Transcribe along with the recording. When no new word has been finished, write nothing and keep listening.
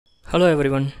Hello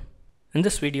everyone. In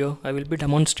this video, I will be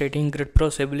demonstrating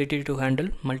GridPro's ability to handle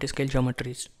multi-scale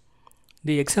geometries.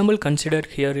 The example considered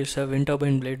here is a wind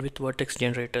turbine blade with vortex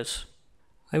generators.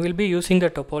 I will be using the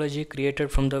topology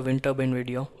created from the wind turbine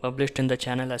video published in the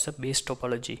channel as a base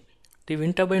topology. The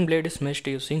wind turbine blade is meshed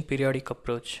using periodic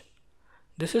approach.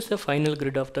 This is the final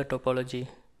grid of the topology.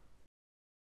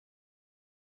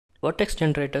 Vortex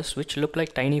generators, which look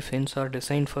like tiny fins, are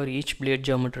designed for each blade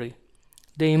geometry.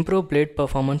 They improve blade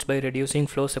performance by reducing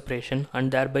flow separation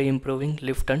and thereby improving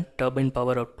lift and turbine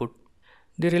power output.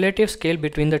 The relative scale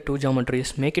between the two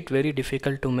geometries make it very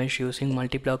difficult to mesh using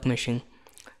multi-block meshing,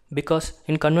 because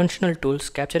in conventional tools,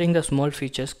 capturing the small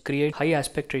features create high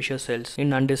aspect ratio cells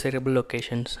in undesirable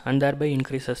locations and thereby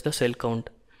increases the cell count.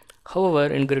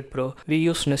 However, in GridPro, we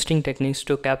use nesting techniques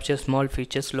to capture small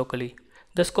features locally.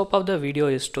 The scope of the video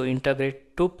is to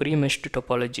integrate two pre-meshed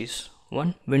topologies,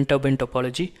 one wind turbine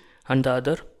topology and the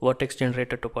other vortex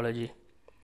generator topology.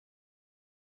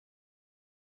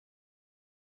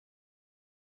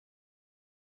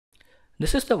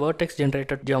 This is the vortex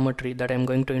generator geometry that I am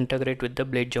going to integrate with the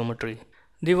blade geometry.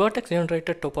 The vortex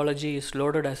generator topology is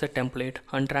loaded as a template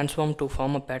and transformed to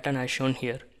form a pattern as shown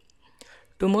here.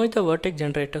 To merge the vortex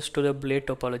generators to the blade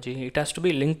topology, it has to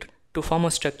be linked to form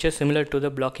a structure similar to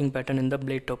the blocking pattern in the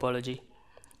blade topology.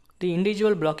 The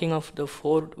individual blocking of the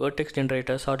four vortex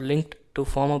generators are linked to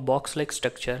form a box-like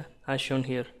structure as shown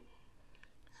here.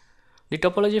 The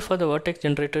topology for the vortex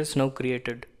generator is now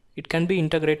created. It can be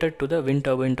integrated to the wind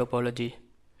turbine topology.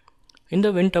 In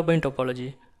the wind turbine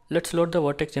topology, let's load the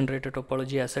vortex generator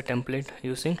topology as a template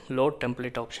using load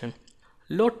template option.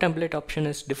 Load template option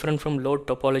is different from load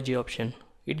topology option.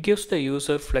 It gives the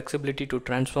user flexibility to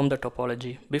transform the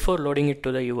topology before loading it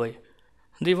to the UI.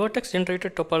 The vortex generator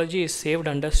topology is saved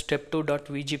under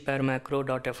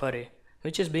step2.vgpairmacro.fra,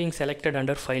 which is being selected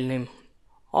under file name.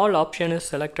 All option is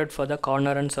selected for the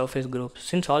corner and surface group,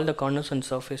 since all the corners and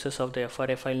surfaces of the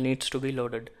FRA file needs to be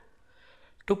loaded.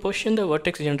 To position the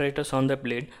vortex generators on the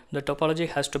blade, the topology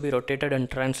has to be rotated and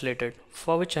translated,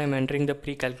 for which I am entering the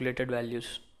pre-calculated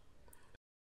values.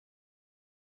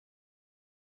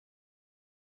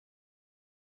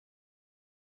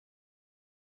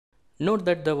 Note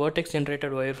that the vortex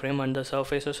generated wireframe and the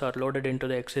surfaces are loaded into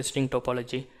the existing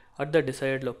topology at the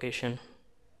desired location.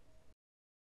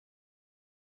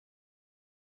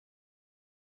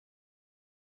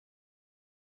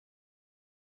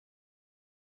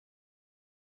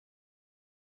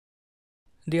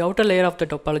 The outer layer of the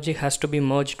topology has to be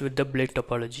merged with the blade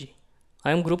topology. I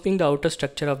am grouping the outer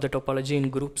structure of the topology in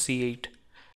group C8.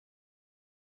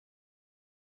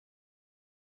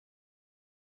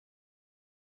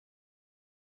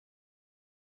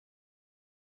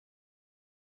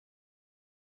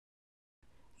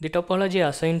 The topology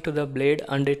assigned to the blade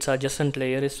and its adjacent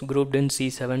layer is grouped in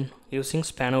C7 using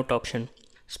span-out option.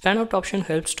 Span-out option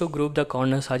helps to group the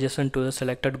corners adjacent to the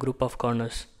selected group of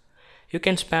corners. You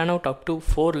can span out up to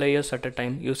 4 layers at a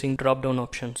time using drop-down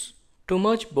options. To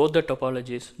merge both the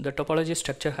topology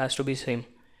structure has to be same.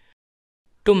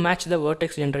 To match the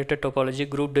vortex generator topology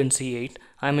grouped in C8,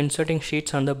 I am inserting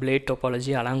sheets on the blade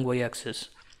topology along y-axis.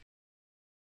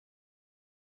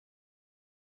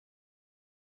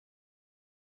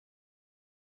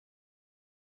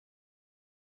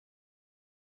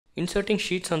 Inserting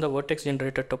sheets on the vortex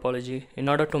generator topology in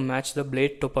order to match the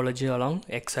blade topology along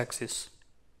x-axis.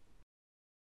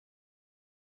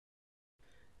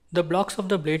 The blocks of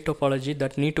the blade topology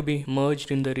that need to be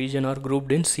merged in the region are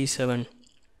grouped in C7.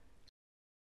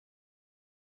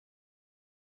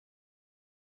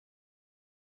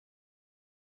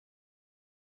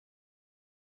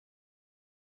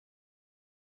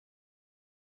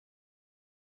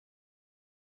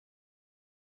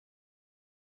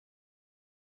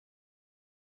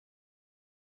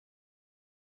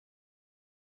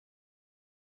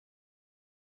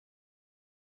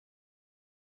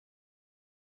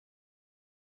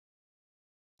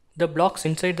 The blocks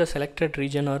inside the selected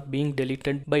region are being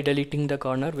deleted by deleting the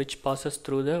corner which passes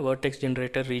through the vortex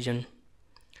generator region.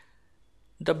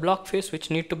 The block face which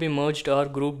need to be merged are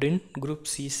grouped in group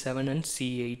C7 and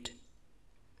C8.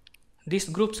 These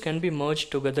groups can be merged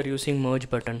together using merge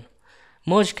button.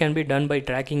 Merge can be done by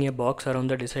dragging a box around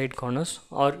the desired corners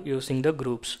or using the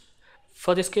groups.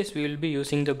 For this case, we will be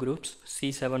using the groups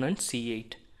C7 and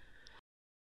C8.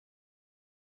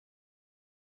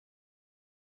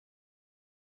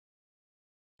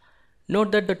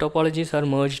 Note that the topologies are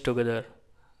merged together.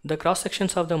 The cross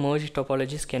sections of the merged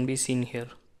topologies can be seen here.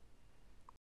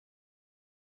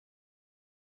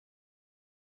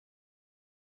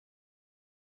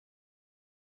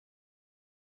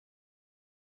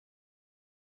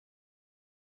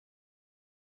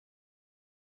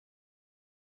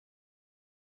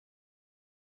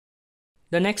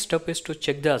 The next step is to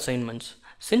check the assignments.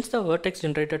 Since the vertex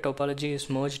generator topology is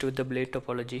merged with the blade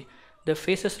topology, the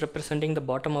faces representing the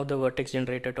bottom of the vertex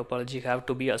generator topology have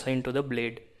to be assigned to the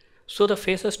blade. So the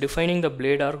faces defining the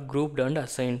blade are grouped and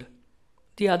assigned.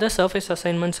 The other surface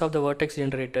assignments of the vertex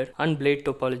generator and blade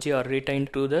topology are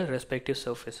retained to the respective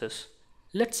surfaces.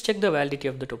 Let's check the validity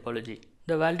of the topology.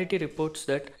 The validity reports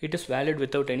that it is valid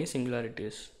without any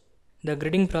singularities. The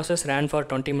gridding process ran for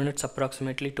 20 minutes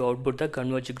approximately to output the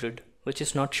converged grid, which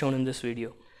is not shown in this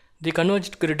video. The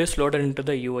converged grid is loaded into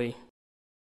the UI.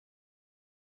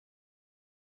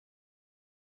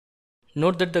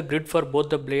 Note that the grid for both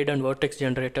the blade and vertex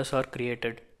generators are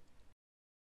created.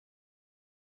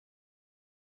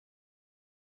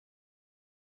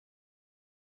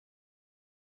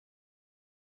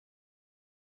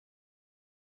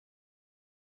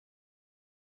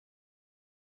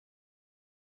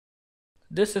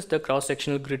 This is the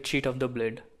cross-sectional grid sheet of the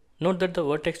blade. Note that the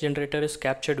vertex generator is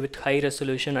captured with high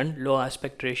resolution and low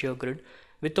aspect ratio grid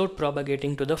without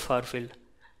propagating to the far field.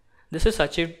 This is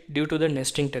achieved due to the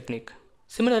nesting technique.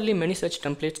 Similarly, many such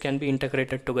templates can be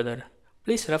integrated together.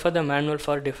 Please refer the manual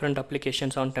for different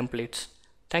applications on templates.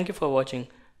 Thank you for watching.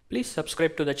 Please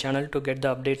subscribe to the channel to get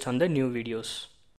the updates on the new videos.